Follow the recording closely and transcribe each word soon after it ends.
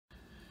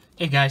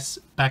Hey guys,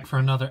 back for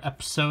another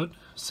episode.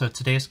 So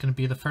today is going to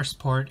be the first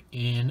part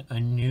in a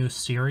new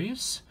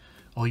series.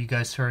 All you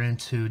guys who are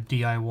into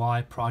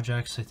DIY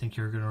projects, I think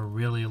you're going to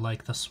really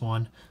like this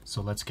one.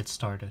 So let's get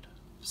started.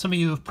 Some of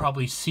you have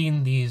probably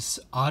seen these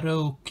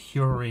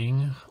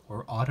auto-curing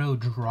or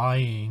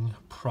auto-drying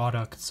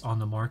products on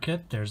the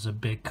market. There's a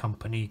big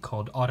company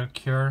called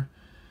AutoCure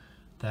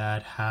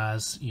that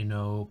has,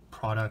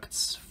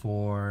 products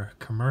for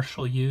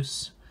commercial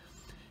use,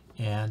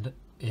 and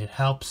it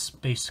helps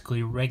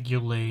basically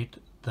regulate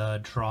the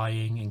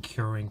drying and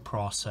curing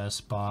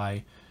process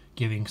by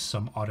giving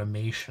some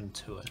automation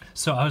to it.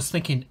 So I was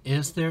thinking,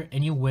 is there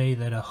any way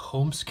that a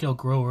home scale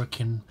grower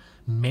can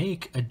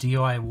make a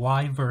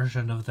DIY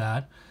version of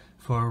that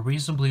for a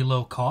reasonably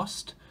low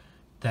cost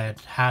that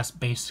has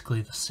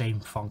basically the same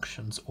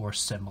functions or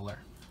similar?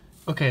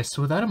 Okay,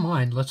 so with that in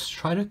mind, let's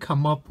try to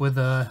come up with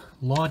a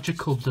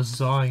logical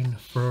design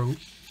for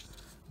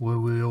what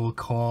we will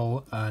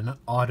call an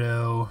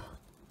auto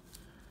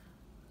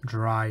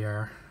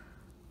dryer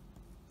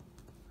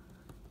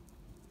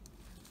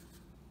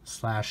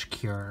 /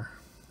 cure.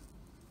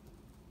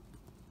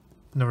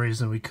 No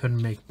reason we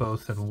couldn't make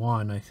both in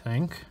one, I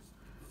think.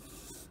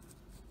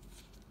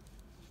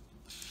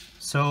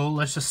 So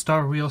let's just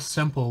start real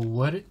simple.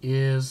 What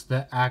is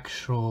the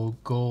actual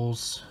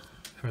goals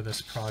for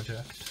this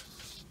project?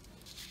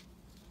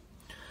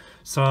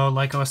 So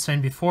like I was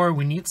saying before,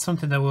 we need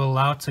something that will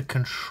allow it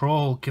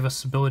to give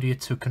us ability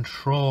to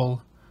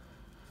control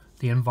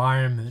the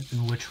environment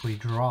in which we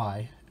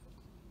dry.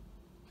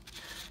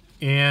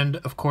 And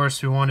of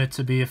course we want it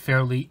to be a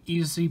fairly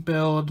easy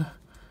build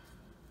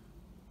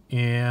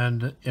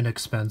and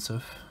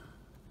inexpensive.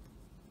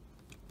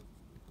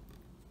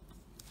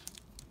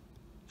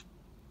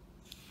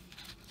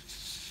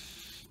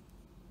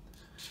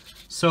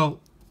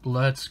 So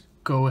let's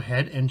go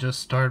ahead and just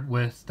start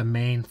with the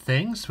main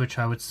things, which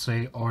I would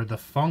say are the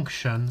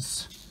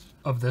functions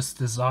of this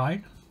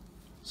design.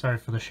 Sorry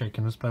for the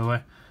shakiness, by the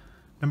way.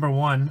 Number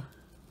one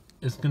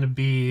is going to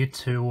be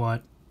to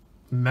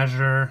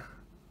measure,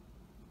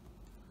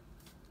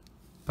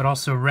 but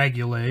also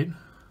regulate.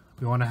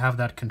 We want to have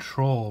that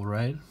control,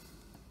 right?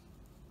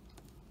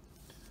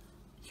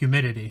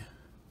 Humidity.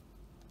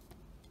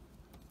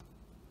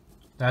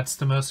 That's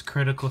the most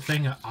critical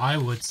thing, I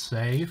would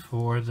say,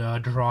 for the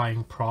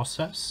drying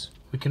process.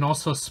 We can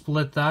also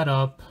split that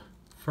up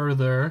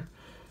further,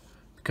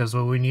 because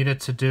what we need it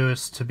to do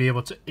is to be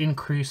able to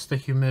increase the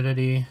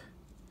humidity,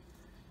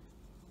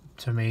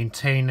 to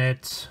maintain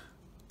it,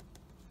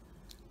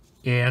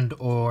 and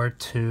or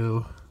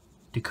to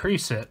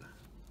decrease it.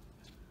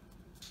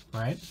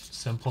 Right?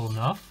 Simple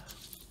enough.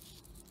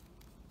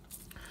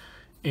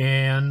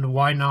 And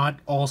why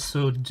not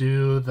also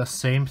do the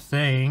same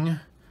thing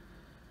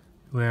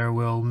where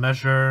we'll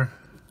measure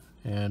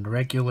and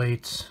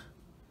regulate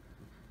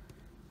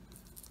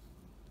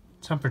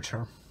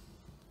temperature.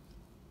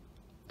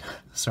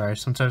 Sorry,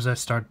 sometimes I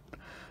start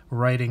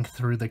writing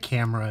through the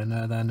camera and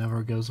that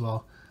never goes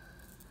well.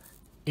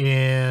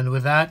 And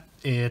with that,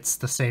 it's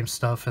the same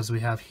stuff as we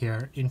have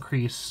here: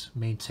 increase,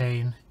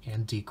 maintain,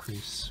 and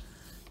decrease.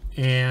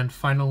 And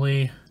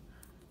finally,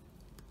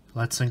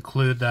 let's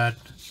include that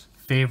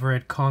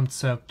favorite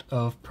concept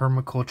of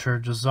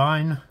permaculture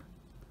design,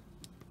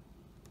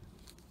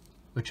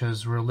 which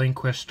is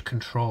relinquished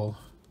control.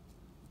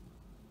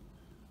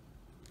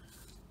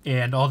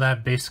 And all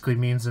that basically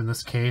means in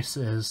this case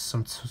is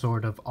some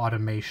sort of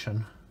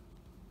automation.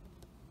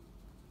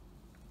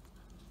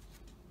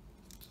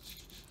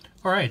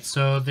 Alright,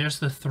 so there's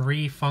the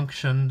three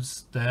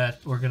functions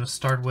that we're going to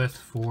start with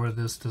for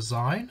this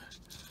design.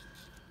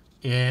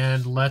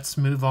 And let's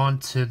move on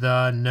to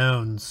the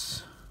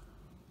knowns.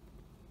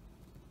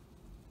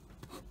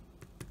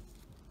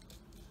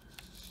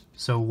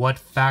 So what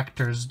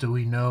factors do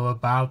we know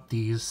about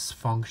these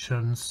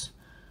functions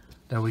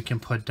that we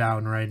can put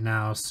down right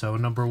now? So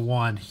number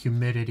one,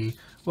 humidity.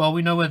 Well,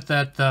 we know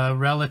that the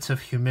relative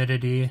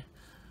humidity,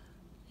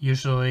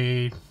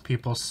 usually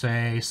people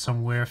say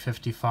somewhere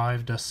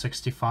 55 to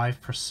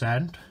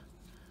 65%,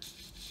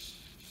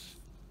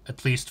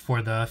 at least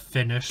for the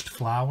finished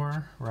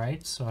flower,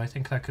 right? So I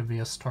think that could be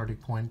a starting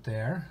point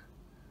there.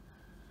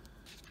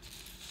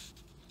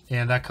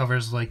 And that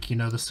covers, like, the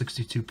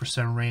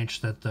 62%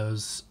 range that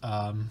those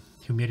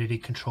humidity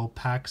control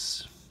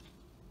packs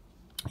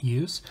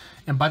use.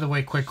 And by the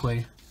way,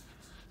 quickly,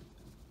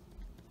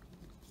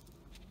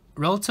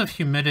 relative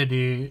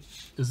humidity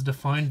is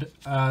defined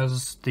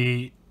as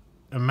the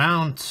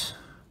amount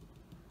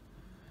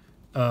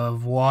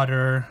of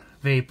water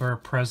vapor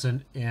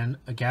present in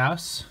a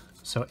gas,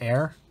 so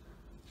air,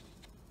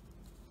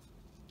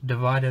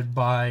 divided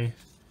by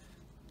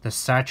the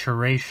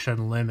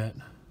saturation limit.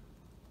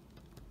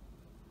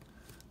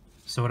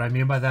 So what I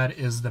mean by that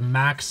is the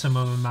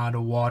maximum amount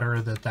of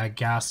water that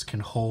gas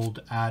can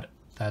hold at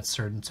that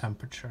certain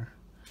temperature.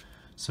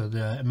 So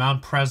the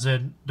amount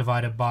present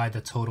divided by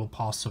the total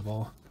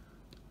possible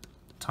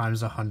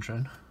times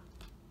 100.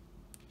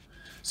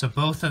 So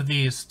both of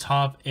these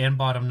top and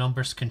bottom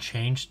numbers can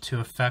change to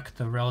affect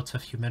the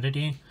relative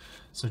humidity.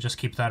 So just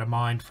keep that in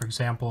mind. For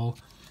example,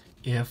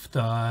 if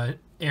the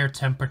air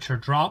temperature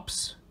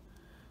drops,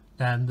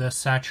 then the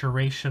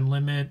saturation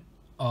limit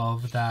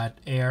of that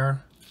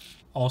air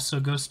also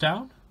goes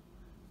down.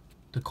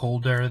 The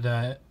colder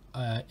the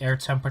air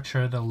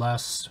temperature, the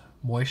less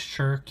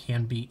moisture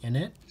can be in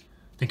it.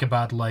 Think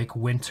about like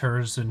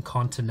winters in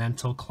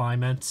continental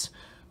climates,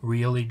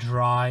 really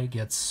dry,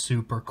 gets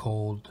super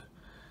cold.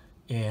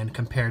 And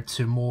compared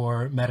to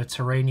more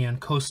Mediterranean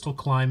coastal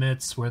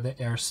climates where the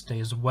air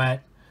stays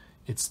wet,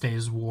 it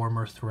stays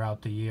warmer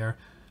throughout the year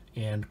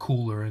and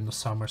cooler in the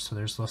summer, so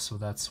there's less of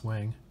that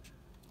swing.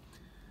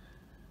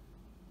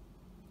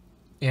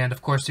 And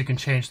of course you can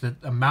change the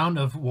amount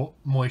of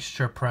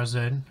moisture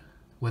present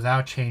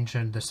without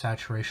changing the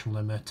saturation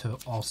limit to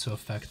also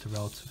affect the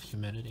relative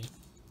humidity.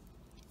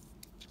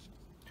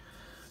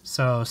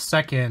 So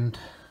second,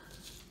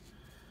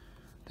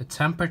 the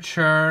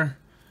temperature,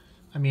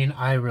 I mean,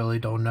 I really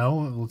don't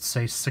know. Let's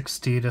say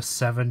 60 to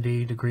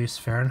 70 degrees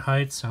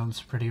Fahrenheit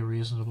sounds pretty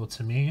reasonable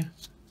to me.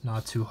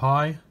 Not too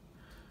high,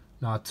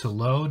 not too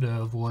low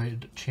to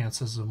avoid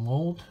chances of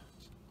mold.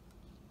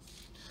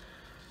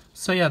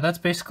 So yeah, that's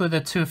basically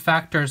the two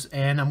factors,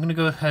 and I'm going to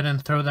go ahead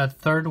and throw that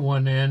third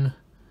one in,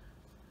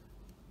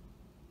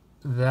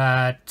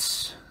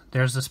 that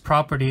there's this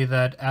property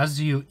that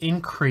as you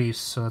increase,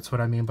 so that's what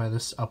I mean by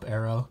this up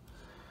arrow,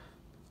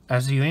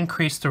 as you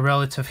increase the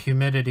relative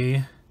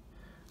humidity,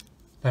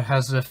 that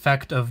has the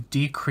effect of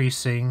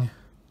decreasing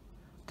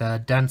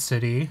the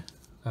density.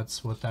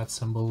 That's what that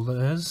symbol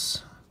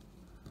is,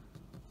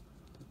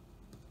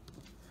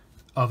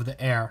 of the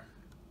air.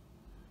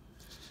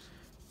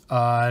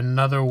 In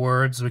other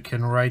words, we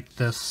can write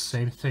this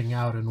same thing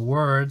out in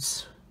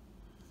words.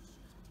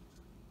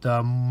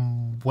 The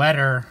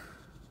wetter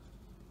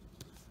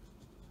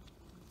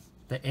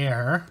the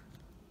air,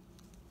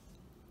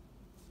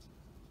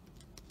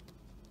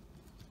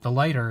 the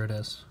lighter it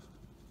is.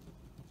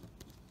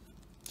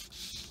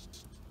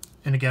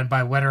 And again,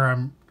 by wetter,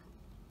 I'm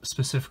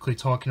specifically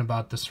talking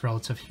about this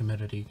relative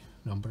humidity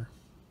number.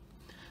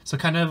 So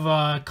kind of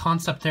a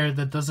concept there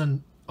that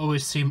doesn't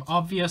always seem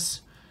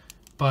obvious,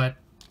 but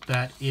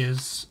that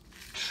is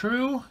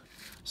true.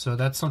 So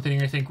that's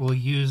something I think we'll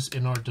use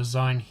in our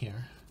design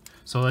here.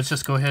 So let's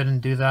just go ahead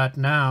and do that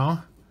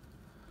now.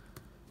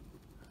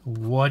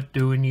 What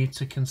do we need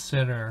to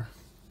consider?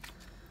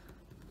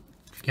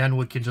 Again,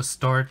 we can just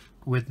start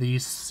with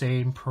these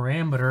same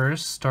parameters.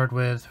 Start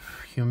with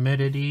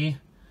humidity.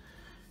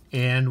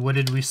 And what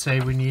did we say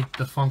we need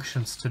the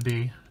functions to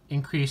be?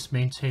 Increase,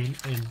 maintain,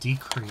 and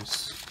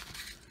decrease.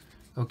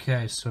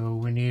 Okay, so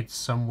we need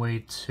some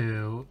way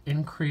to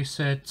increase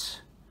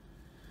it,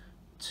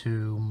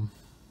 to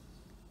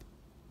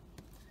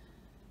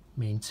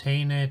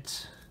maintain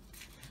it,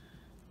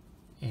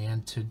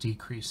 and to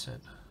decrease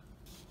it.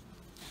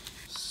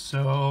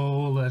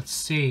 So let's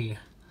see.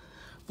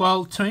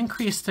 Well, to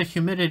increase the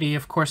humidity,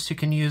 of course, you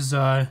can use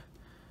a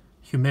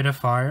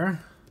humidifier.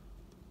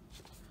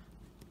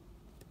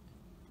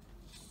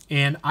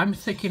 And I'm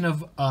thinking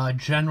of a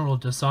general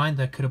design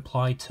that could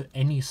apply to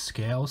any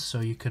scale.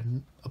 So you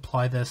could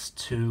apply this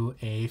to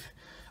a,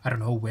 I don't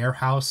know,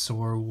 warehouse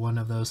or one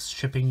of those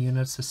shipping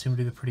units that seem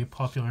to be pretty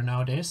popular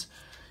nowadays.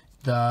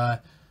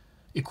 The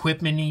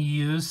equipment you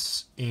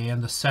use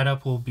and the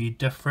setup will be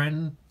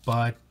different,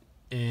 but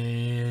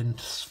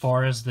as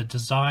far as the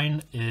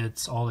design,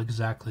 it's all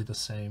exactly the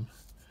same.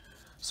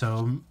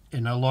 So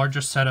in a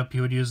larger setup,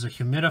 you would use a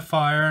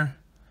humidifier,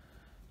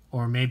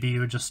 or maybe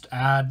you would just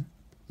add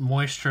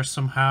moisture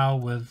somehow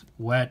with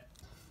wet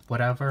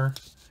whatever.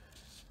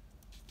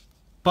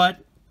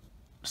 But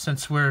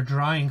since we're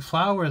drying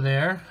flour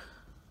there,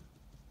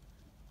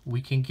 we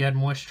can get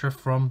moisture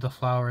from the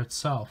flour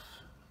itself,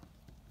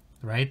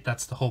 right?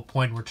 That's the whole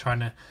point. We're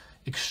trying to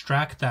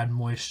extract that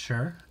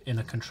moisture in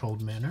a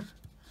controlled manner.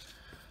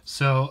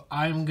 So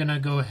I'm gonna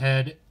go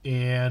ahead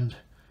and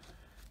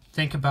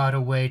think about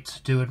a way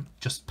to do it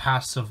just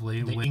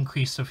passively, the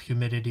increase of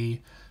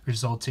humidity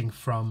resulting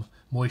from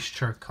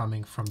moisture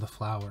coming from the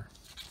flour.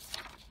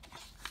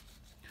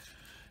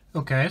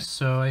 Okay,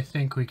 so I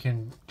think we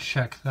can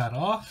check that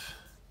off.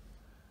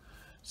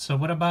 So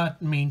what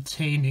about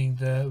maintaining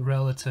the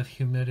relative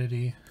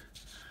humidity?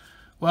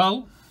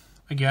 Well,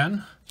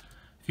 again,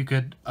 if you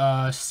could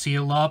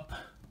seal up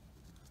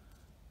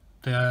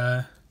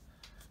the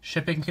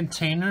shipping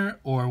container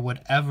or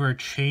whatever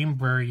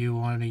chamber you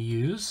want to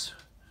use,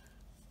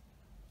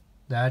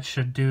 that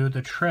should do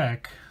the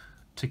trick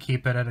to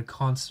keep it at a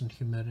constant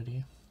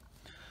humidity.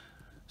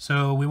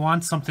 So we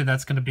want something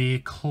that's going to be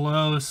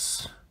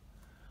close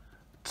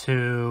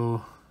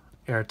to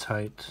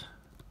airtight.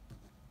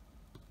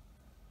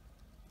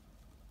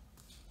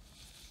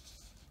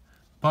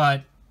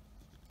 But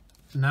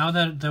now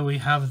that we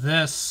have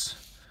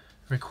this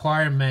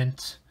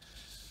requirement,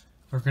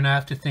 we're going to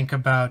have to think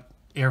about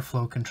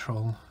airflow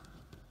control.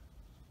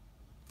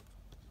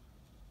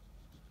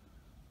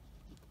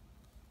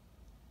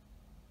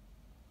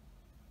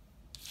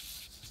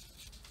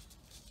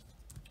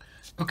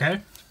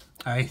 Okay,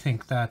 I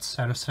think that's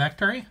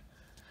satisfactory.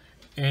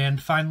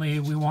 And finally,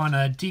 we want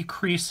to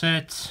decrease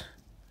it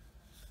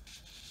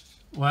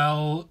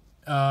Well,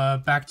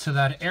 back to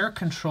that air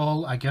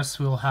control, I guess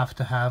we'll have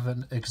to have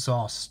an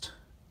exhaust,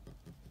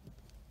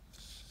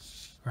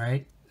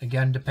 right?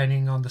 Again,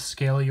 depending on the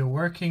scale you're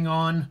working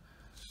on,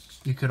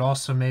 you could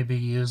also maybe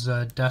use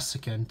a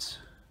desiccant.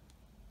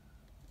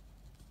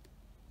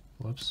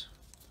 Whoops.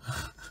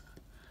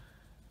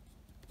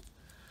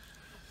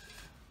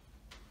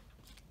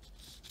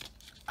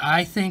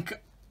 I think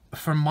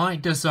for my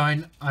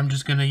design, I'm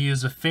just going to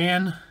use a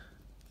fan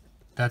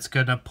that's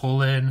going to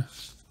pull in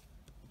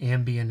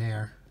ambient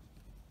air.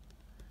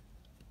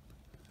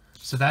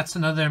 So that's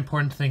another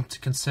important thing to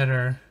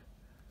consider,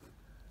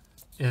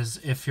 is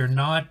if you're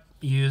not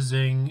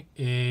using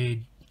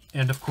a,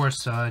 and of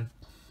course a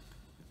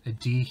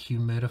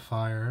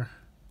dehumidifier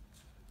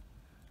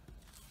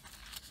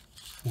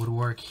would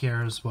work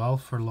here as well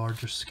for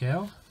larger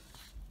scale.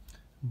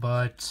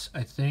 But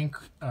I think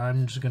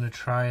I'm just going to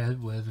try it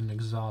with an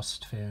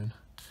exhaust fan.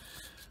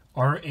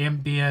 Our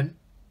ambient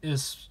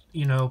is,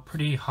 you know,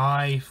 pretty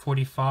high,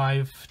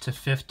 45 to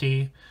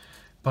 50,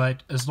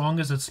 but as long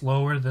as it's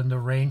lower than the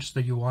range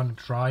that you want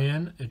to dry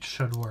in, it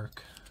should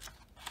work.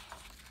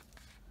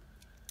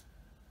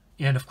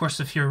 And of course,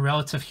 if your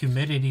relative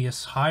humidity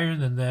is higher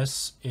than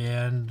this,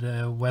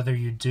 and whether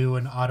you do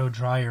an auto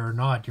dryer or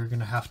not, you're going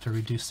to have to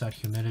reduce that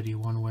humidity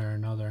one way or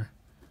another.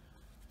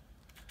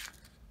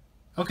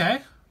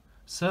 Okay,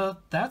 so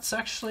that's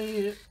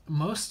actually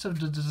most of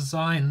the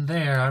design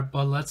there,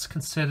 but let's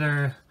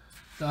consider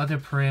the other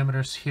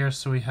parameters here.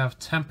 So we have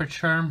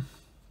temperature.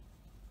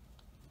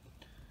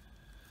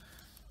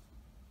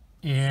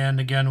 And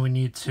again, we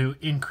need to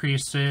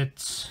increase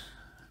it,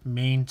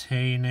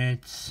 maintain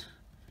it,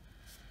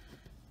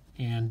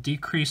 and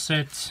decrease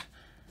it.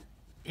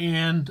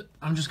 And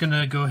I'm just going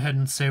to go ahead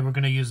and say we're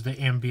going to use the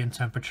ambient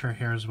temperature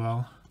here as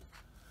well.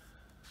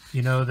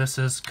 You know, this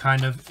is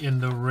kind of in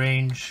the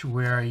range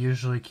where I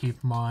usually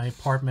keep my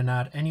apartment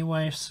at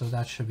anyway, so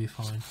that should be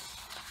fine.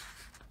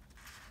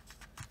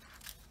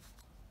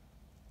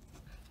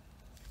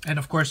 And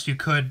of course you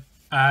could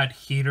add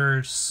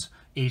heaters,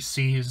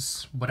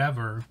 ACs,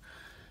 whatever.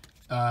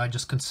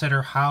 Just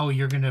consider how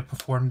you're going to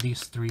perform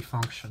these three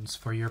functions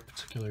for your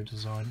particular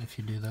design if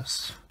you do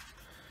this.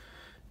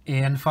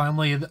 And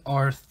finally,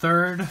 our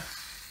third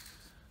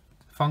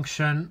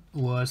function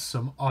was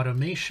some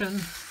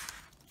automation.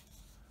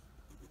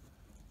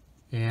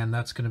 And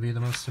that's going to be the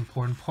most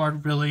important part,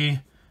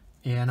 really.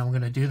 And I'm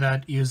going to do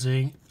that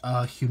using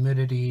a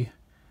humidity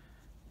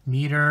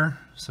meter,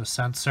 so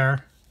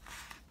sensor,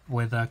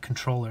 with a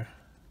controller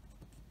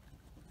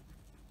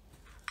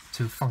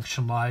to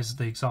functionalize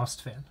the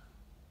exhaust fan.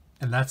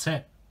 And that's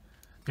it.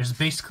 There's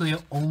basically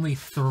only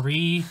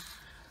three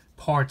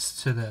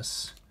parts to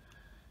this: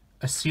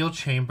 a seal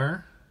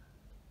chamber,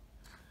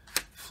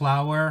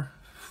 flour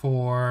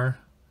for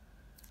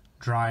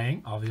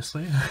drying,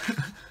 obviously,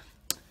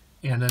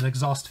 and an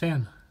exhaust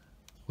fan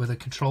with a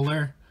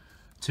controller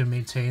to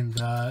maintain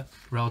the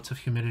relative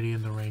humidity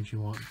in the range you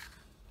want.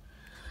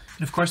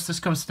 And of course, this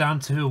comes down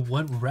to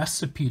what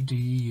recipe do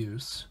you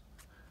use?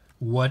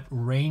 What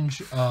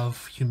range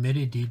of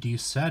humidity do you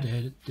set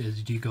it?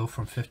 Do you go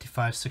from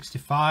 55,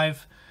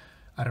 65,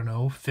 I don't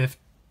know,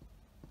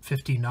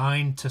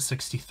 59 to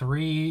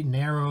 63,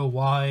 narrow,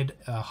 wide,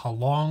 how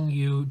long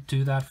you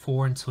do that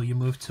for until you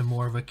move to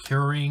more of a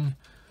curing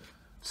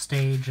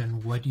stage,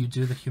 and what you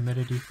do the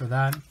humidity for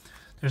that?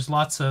 There's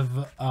lots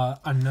of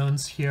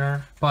unknowns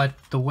here, but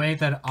the way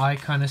that I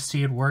kind of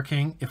see it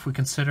working, if we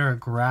consider a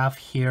graph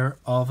here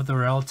of the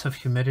relative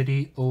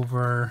humidity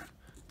over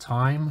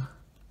time,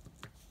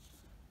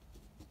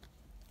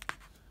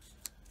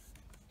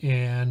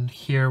 and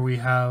here we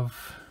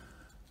have,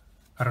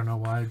 I don't know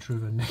why I drew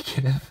the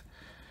negative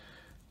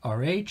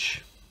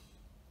RH,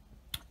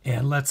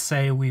 and let's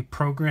say we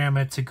program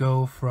it to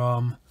go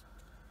from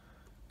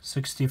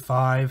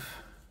 65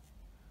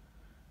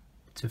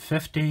 to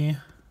 50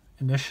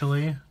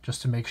 initially,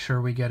 just to make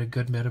sure we get a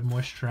good bit of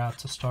moisture out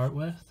to start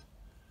with.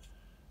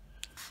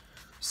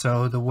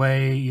 So the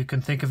way you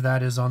can think of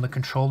that is on the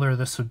controller,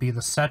 this would be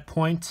the set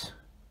point.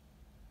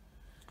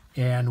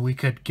 And we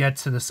could get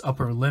to this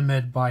upper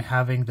limit by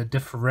having the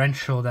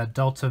differential, that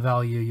delta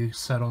value you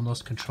set on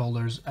those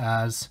controllers,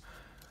 as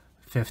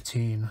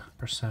 15%.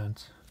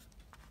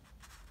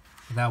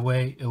 That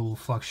way it will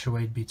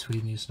fluctuate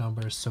between these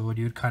numbers. So what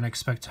you'd kind of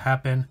expect to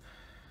happen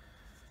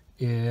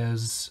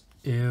is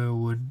it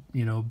would,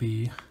 you know,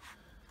 be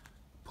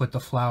put the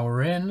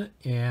flour in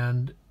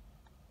and,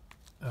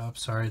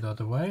 sorry, the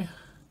other way.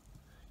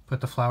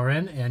 Put the flour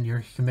in and your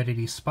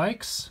humidity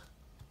spikes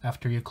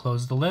after you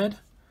close the lid.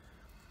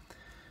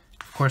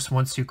 Of course,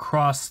 once you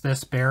cross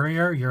this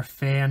barrier, your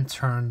fan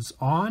turns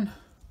on,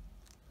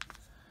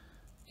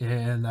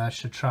 and that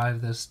should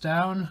drive this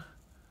down.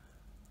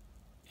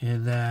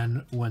 And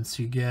then once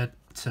you get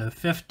to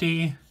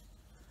 50,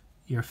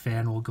 your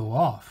fan will go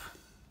off.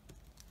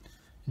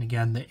 And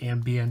again, the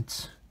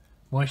ambient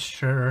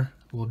moisture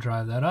will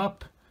drive that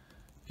up,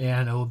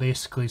 and it will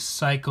basically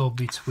cycle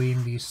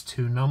between these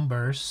two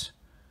numbers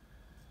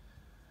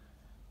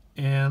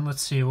And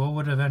let's see, what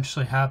would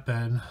eventually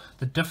happen?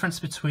 The difference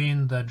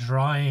between the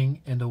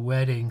drying and the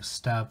wetting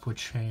step would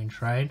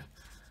change, right?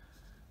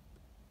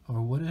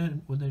 Or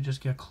would they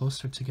just get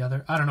closer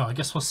together? I don't know, I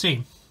guess we'll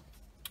see.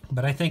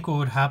 But I think what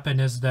would happen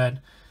is that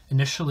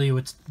initially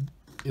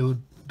it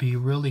would be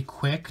really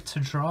quick to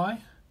dry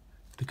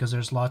because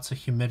there's lots of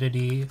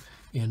humidity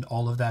in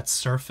all of that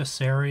surface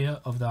area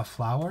of that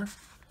flower.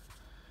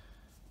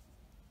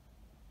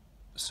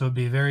 So it'd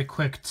be very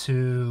quick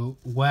to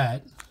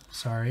wet,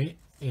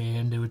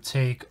 and it would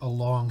take a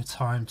long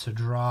time to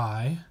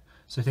dry.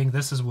 So I think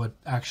this is what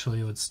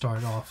actually it would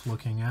start off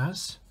looking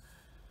as.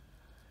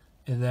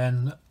 And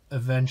then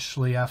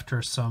eventually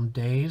after some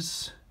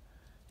days,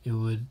 it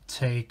would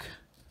take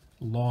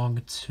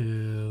long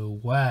to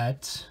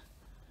wet,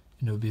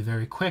 and it would be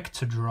very quick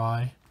to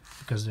dry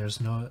because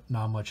there's not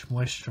much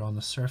moisture on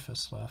the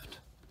surface left.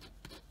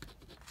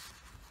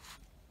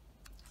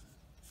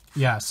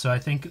 Yeah, so I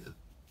think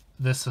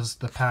this is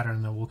the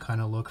pattern that we'll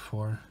kind of look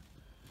for.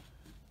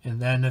 And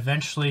then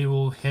eventually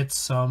we'll hit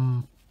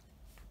some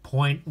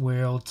point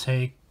where it'll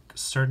take a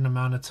certain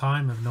amount of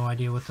time. I have no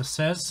idea what this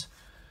is.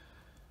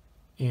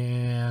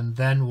 And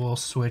then we'll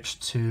switch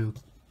to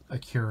a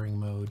curing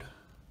mode,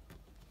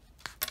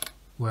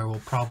 where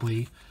we'll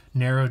probably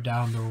narrow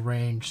down the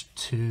range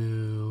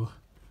to,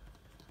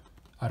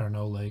 I don't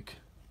know, like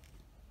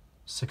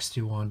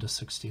 61 to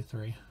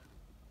 63.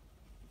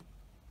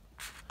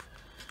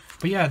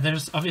 But yeah,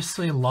 there's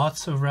obviously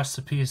lots of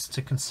recipes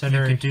to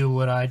consider. You could do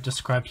what I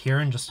described here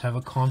and just have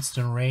a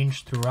constant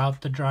range throughout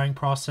the drying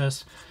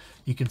process.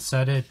 You can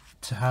set it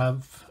to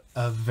have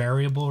a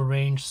variable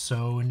range,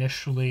 so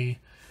initially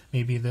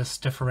maybe this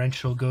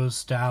differential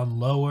goes down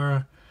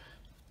lower,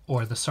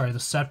 or the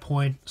set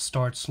point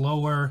starts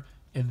lower,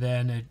 and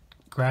then it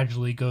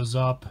gradually goes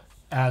up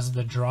as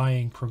the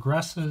drying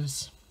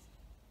progresses,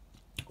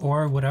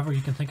 or whatever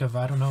you can think of.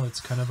 I don't know, it's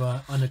kind of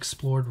an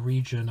unexplored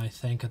region, I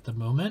think, at the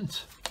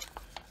moment.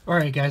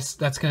 Alright guys,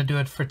 that's going to do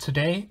it for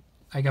today.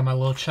 I got my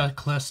little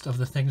checklist of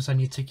the things I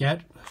need to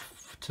get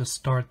to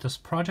start this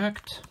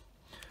project.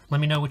 Let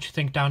me know what you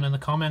think down in the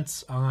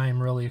comments.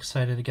 I'm really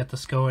excited to get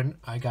this going.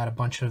 I got a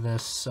bunch of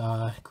this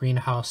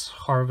greenhouse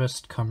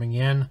harvest coming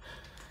in.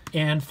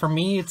 And for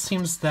me, it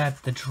seems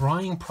that the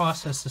drying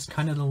process is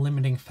kind of the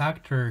limiting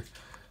factor.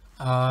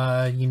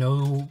 You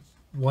know,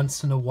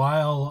 once in a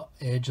while,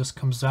 it just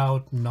comes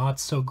out not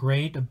so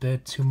great, a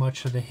bit too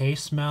much of the hay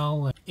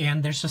smell.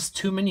 And there's just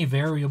too many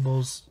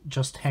variables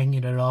just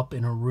hanging it up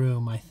in a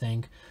room, I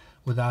think,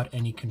 without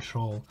any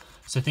control.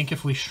 So I think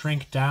if we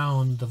shrink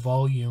down the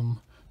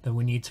volume that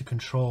we need to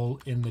control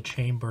in the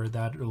chamber,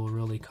 that will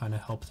really kind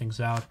of help things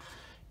out.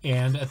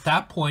 And at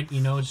that point,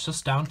 you know, it's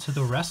just down to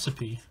the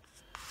recipe.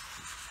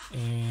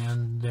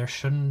 And there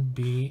shouldn't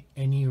be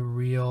any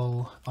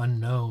real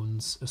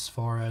unknowns as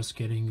far as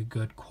getting a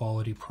good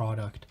quality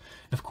product.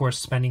 Of course,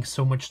 spending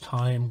so much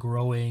time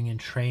growing and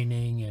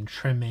training and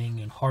trimming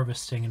and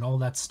harvesting and all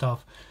that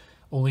stuff,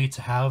 only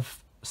to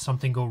have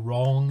something go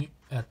wrong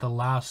at the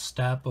last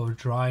step of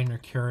drying or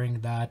curing,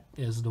 that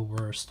is the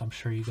worst. I'm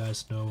sure you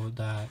guys know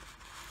that.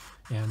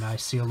 And I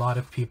see a lot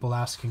of people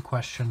asking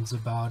questions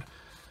about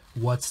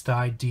what's the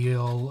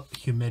ideal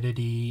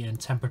humidity and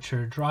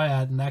temperature to dry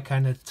at, and that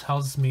kind of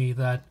tells me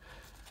that,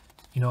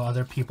 you know,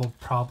 other people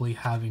probably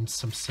having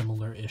some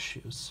similar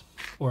issues.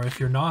 Or if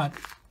you're not,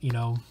 you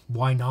know,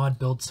 why not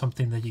build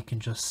something that you can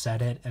just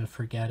set it and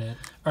forget it.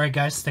 Alright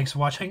guys, thanks for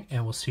watching,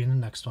 and we'll see you in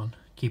the next one.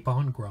 Keep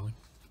on growing.